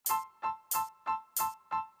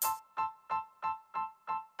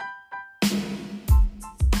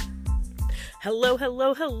Hello,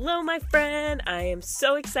 hello, hello, my friend. I am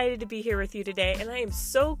so excited to be here with you today, and I am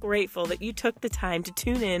so grateful that you took the time to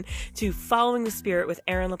tune in to Following the Spirit with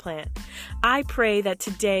Erin LaPlante. I pray that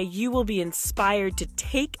today you will be inspired to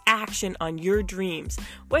take action on your dreams,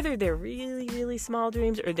 whether they're really, really small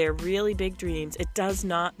dreams or they're really big dreams. It does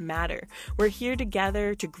not matter. We're here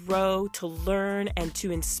together to grow, to learn, and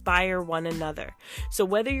to inspire one another. So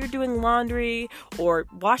whether you're doing laundry or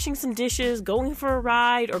washing some dishes, going for a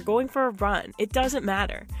ride, or going for a run, it doesn't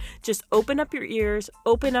matter. Just open up your ears,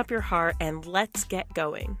 open up your heart, and let's get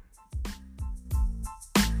going.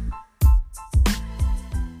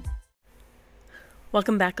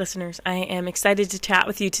 Welcome back, listeners. I am excited to chat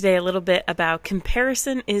with you today a little bit about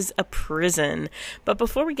comparison is a prison. But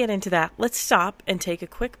before we get into that, let's stop and take a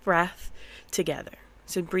quick breath together.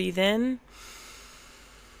 So breathe in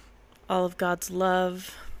all of God's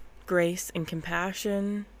love, grace, and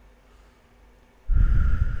compassion.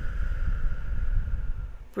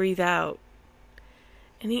 Breathe out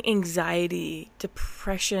any anxiety,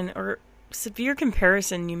 depression, or severe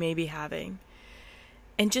comparison you may be having.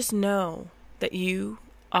 And just know that you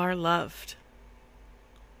are loved.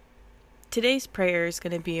 Today's prayer is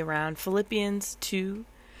going to be around Philippians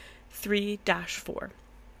 2:3-4.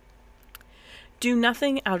 Do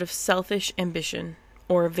nothing out of selfish ambition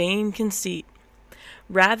or vain conceit.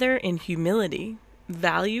 Rather, in humility,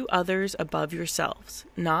 value others above yourselves,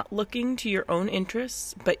 not looking to your own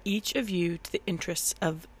interests, but each of you to the interests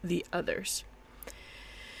of the others.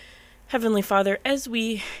 Heavenly Father, as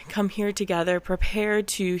we come here together, prepared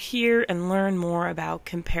to hear and learn more about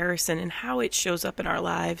comparison and how it shows up in our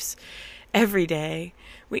lives every day,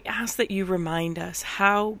 we ask that you remind us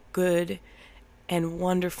how good and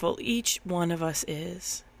wonderful each one of us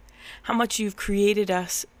is, how much you've created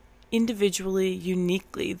us individually,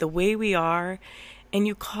 uniquely, the way we are, and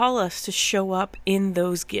you call us to show up in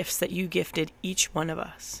those gifts that you gifted each one of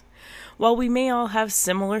us. While we may all have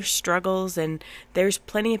similar struggles, and there's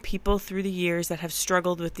plenty of people through the years that have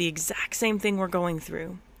struggled with the exact same thing we're going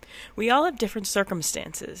through, we all have different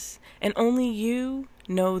circumstances, and only you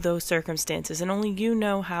know those circumstances, and only you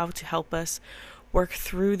know how to help us work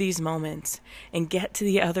through these moments and get to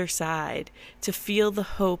the other side to feel the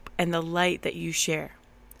hope and the light that you share.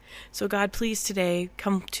 So God, please today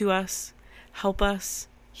come to us, help us,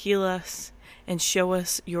 heal us, and show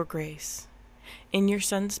us your grace. In your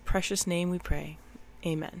Son's precious name we pray.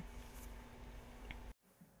 Amen.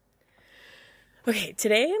 Okay,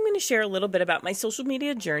 today I'm going to share a little bit about my social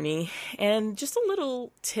media journey and just a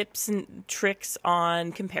little tips and tricks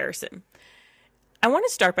on comparison. I want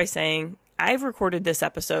to start by saying I've recorded this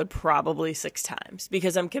episode probably 6 times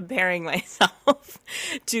because I'm comparing myself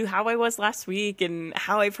to how I was last week and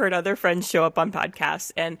how I've heard other friends show up on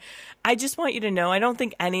podcasts. And I just want you to know, I don't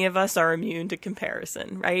think any of us are immune to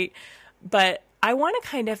comparison, right? But I want to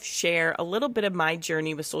kind of share a little bit of my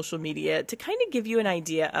journey with social media to kind of give you an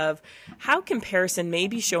idea of how comparison may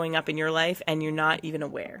be showing up in your life and you're not even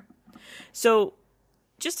aware. So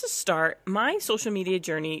just to start, my social media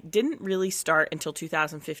journey didn't really start until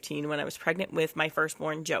 2015 when I was pregnant with my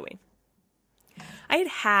firstborn, Joey. I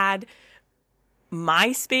had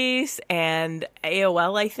MySpace and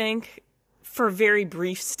AOL, I think, for a very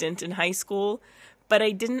brief stint in high school, but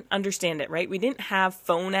I didn't understand it, right? We didn't have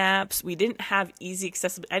phone apps. We didn't have easy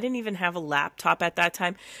accessibility. I didn't even have a laptop at that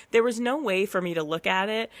time. There was no way for me to look at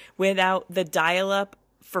it without the dial-up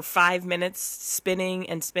for 5 minutes spinning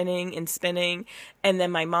and spinning and spinning, and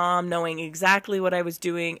then my mom knowing exactly what I was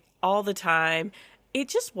doing all the time. It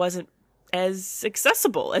just wasn't as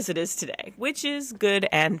accessible as it is today, which is good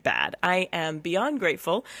and bad. I am beyond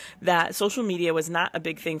grateful that social media was not a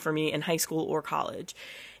big thing for me in high school or college.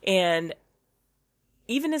 And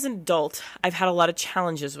even as an adult, I've had a lot of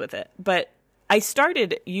challenges with it, but I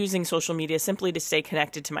started using social media simply to stay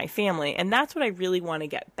connected to my family. And that's what I really want to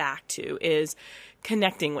get back to, is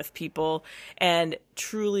connecting with people and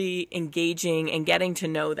truly engaging and getting to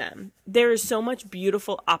know them. There is so much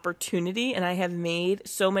beautiful opportunity, and I have made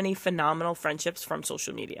so many phenomenal friendships from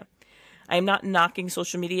social media. I'm not knocking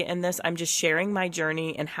social media in this. I'm just sharing my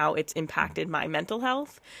journey and how it's impacted my mental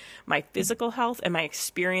health, my physical health, and my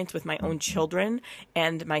experience with my own children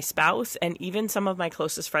and my spouse, and even some of my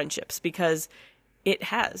closest friendships, because it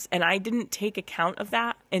has. And I didn't take account of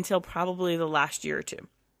that until probably the last year or two.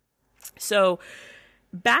 So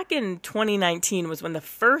back in 2019 was when the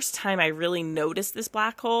first time I really noticed this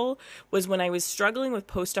black hole, was when I was struggling with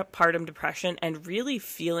postpartum depression and really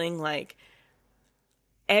feeling like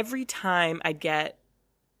every time I get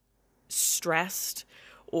stressed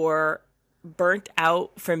or burnt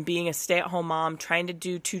out from being a stay-at-home mom, trying to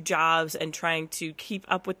do two jobs and trying to keep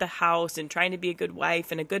up with the house and trying to be a good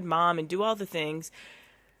wife and a good mom and do all the things,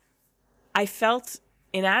 I felt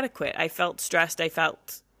inadequate. I felt stressed. I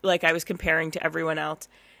felt like I was comparing to everyone else.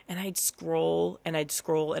 And I'd scroll and I'd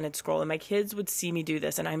scroll and I'd scroll. And my kids would see me do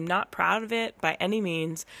this. And I'm not proud of it by any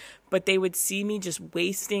means, but they would see me just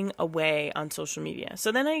wasting away on social media.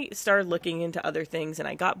 So then I started looking into other things, and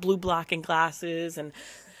I got blue blocking glasses, and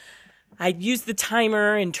I used the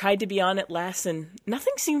timer and tried to be on it less, and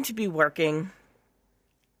nothing seemed to be working.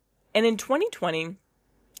 And in 2020,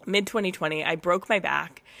 mid-2020, I broke my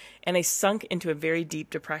back and I sunk into a very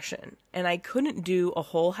deep depression. And I couldn't do a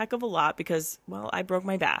whole heck of a lot because, well, I broke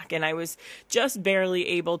my back and I was just barely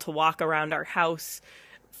able to walk around our house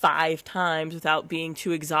 5 times without being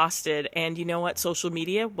too exhausted. And you know what? Social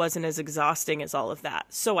media wasn't as exhausting as all of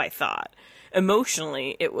that. So I thought.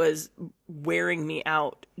 Emotionally, it was wearing me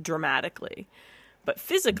out dramatically. But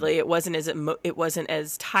physically, it wasn't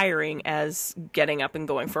as tiring as getting up and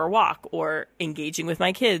going for a walk or engaging with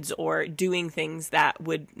my kids or doing things that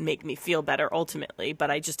would make me feel better ultimately,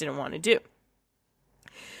 but I just didn't want to do.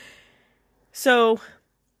 So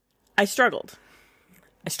I struggled.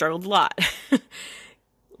 I struggled a lot.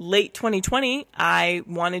 Late 2020, I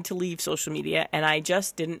wanted to leave social media, and I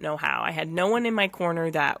just didn't know how. I had no one in my corner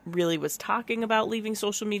that really was talking about leaving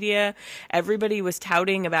social media. Everybody was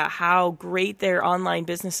touting about how great their online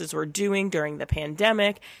businesses were doing during the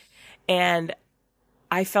pandemic, and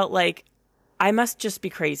I felt like I must just be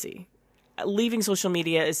crazy. Leaving social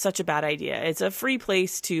media is such a bad idea. It's a free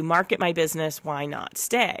place to market my business. Why not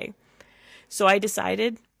stay? So I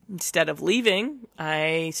decided, instead of leaving,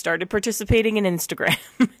 I started participating in Instagram.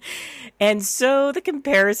 And so the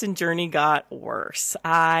comparison journey got worse.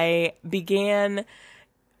 I began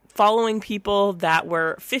following people that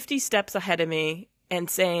were 50 steps ahead of me and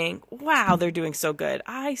saying, wow, they're doing so good.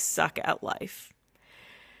 I suck at life.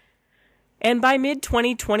 And by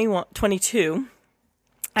mid-2022,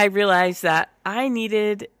 I realized that I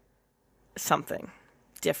needed something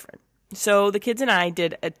different. So the kids and I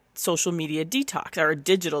did a social media detox, or a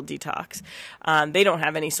digital detox. They don't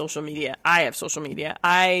have any social media. I have social media.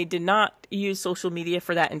 I did not use social media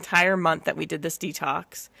for that entire month that we did this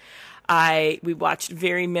detox. We watched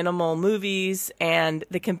very minimal movies, and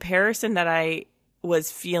the comparison that I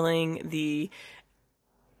was feeling, the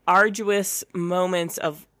arduous moments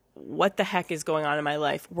of what the heck is going on in my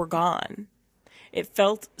life, were gone. It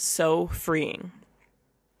felt so freeing.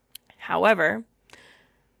 However,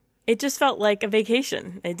 it just felt like a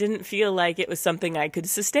vacation. It didn't feel like it was something I could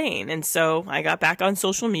sustain. And so I got back on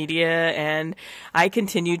social media, and I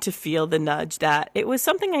continued to feel the nudge that it was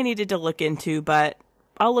something I needed to look into, but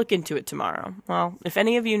I'll look into it tomorrow. Well, if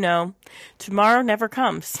any of you know, tomorrow never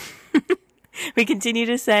comes. We continue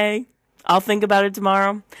to say, I'll think about it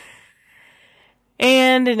tomorrow.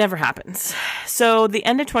 And it never happens. So the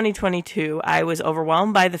end of 2022, I was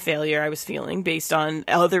overwhelmed by the failure I was feeling based on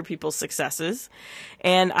other people's successes.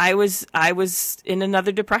 And I was in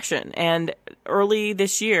another depression. And early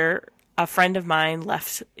this year, a friend of mine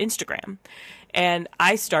left Instagram, and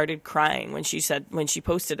I started crying when she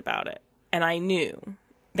posted about it. And I knew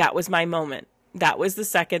that was my moment. That was the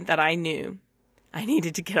second that I knew I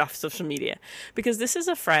needed to get off social media, because this is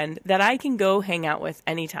a friend that I can go hang out with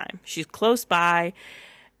anytime. She's close by.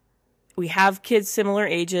 We have kids similar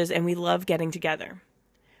ages, and we love getting together.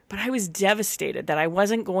 But I was devastated that I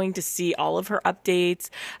wasn't going to see all of her updates.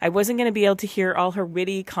 I wasn't going to be able to hear all her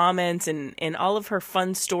witty comments and all of her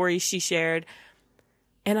fun stories she shared.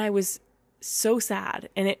 And I was so sad.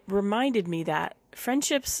 And it reminded me that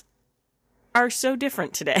friendships are so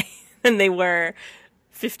different today than they were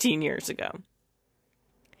 15 years ago.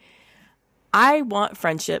 I want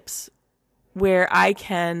friendships where I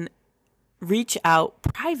can reach out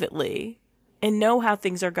privately and know how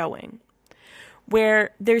things are going, where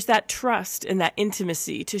there's that trust and that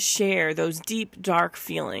intimacy to share those deep, dark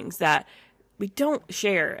feelings that we don't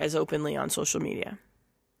share as openly on social media.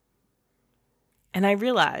 And I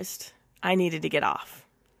realized I needed to get off.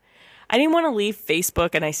 I didn't want to leave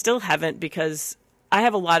Facebook, and I still haven't, because I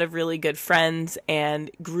have a lot of really good friends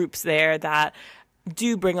and groups there that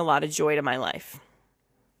do bring a lot of joy to my life.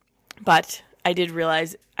 But I did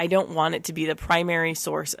realize I don't want it to be the primary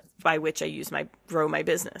source by which I grow my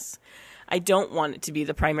business. I don't want it to be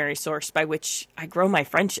the primary source by which I grow my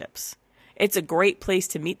friendships. It's a great place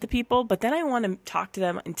to meet the people, but then I want to talk to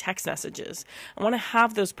them in text messages. I want to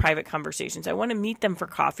have those private conversations. I want to meet them for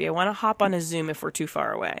coffee. I want to hop on a Zoom if we're too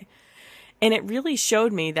far away. And it really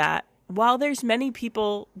showed me that while there's many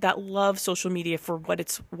people that love social media for what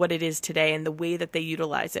it is today and the way that they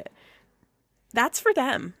utilize it, that's for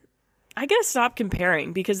them. I got to stop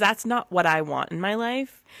comparing because that's not what I want in my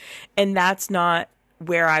life. And that's not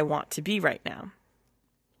where I want to be right now.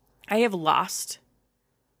 I have lost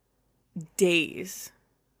days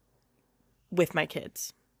with my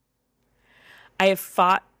kids. I have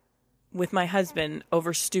fought with my husband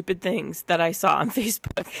over stupid things that I saw on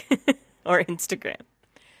Facebook or Instagram.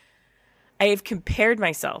 I have compared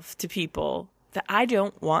myself to people that I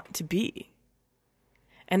don't want to be.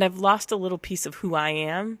 And I've lost a little piece of who I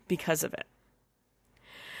am because of it.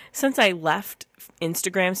 Since I left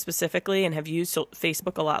Instagram specifically and have used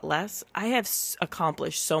Facebook a lot less, I have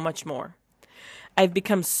accomplished so much more. I've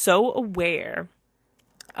become so aware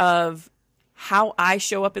of how I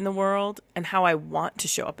show up in the world and how I want to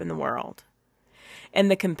show up in the world. And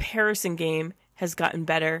the comparison game has gotten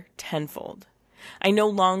better tenfold. I no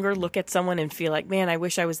longer look at someone and feel like, man, I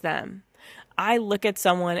wish I was them. I look at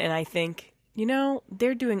someone and I think,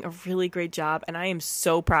 they're doing a really great job and I am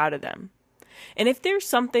so proud of them. And if there's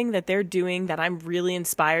something that they're doing that I'm really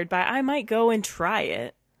inspired by, I might go and try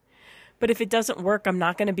it. But if it doesn't work, I'm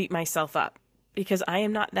not going to beat myself up because I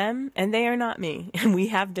am not them and they are not me. And we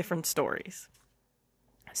have different stories.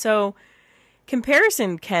 So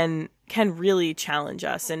comparison can really challenge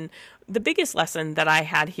us. And the biggest lesson that I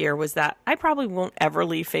had here was that I probably won't ever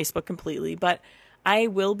leave Facebook completely, but I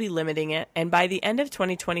will be limiting it. And by the end of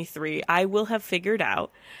 2023, I will have figured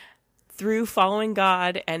out through following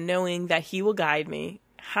God and knowing that He will guide me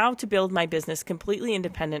how to build my business completely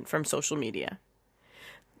independent from social media.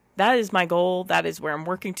 That is my goal. That is where I'm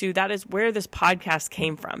working to. That is where this podcast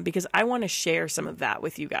came from because I want to share some of that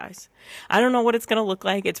with you guys. I don't know what it's going to look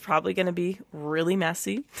like. It's probably going to be really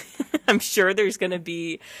messy. I'm sure there's going to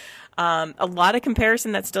be a lot of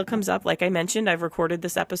comparison that still comes up. Like I mentioned, I've recorded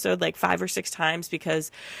this episode like 5 or 6 times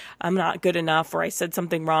because I'm not good enough or I said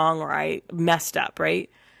something wrong or I messed up, right?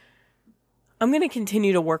 I'm going to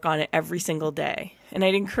continue to work on it every single day. And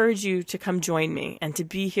I'd encourage you to come join me and to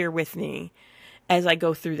be here with me as I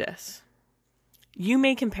go through this. You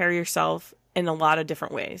may compare yourself in a lot of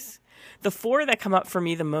different ways. The 4 that come up for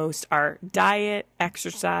me the most are diet,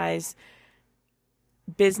 exercise,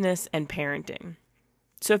 business, and parenting.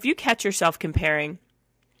 So if you catch yourself comparing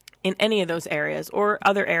in any of those areas or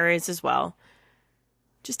other areas as well,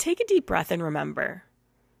 just take a deep breath and remember,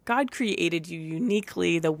 God created you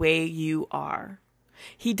uniquely the way you are.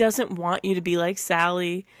 He doesn't want you to be like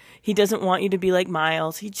Sally. He doesn't want you to be like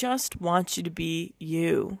Miles. He just wants you to be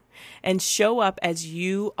you and show up as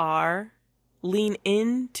you are. Lean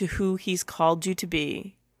into who He's called you to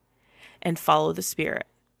be and follow the Spirit.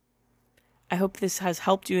 I hope this has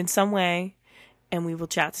helped you in some way, and we will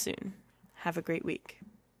chat soon. Have a great week.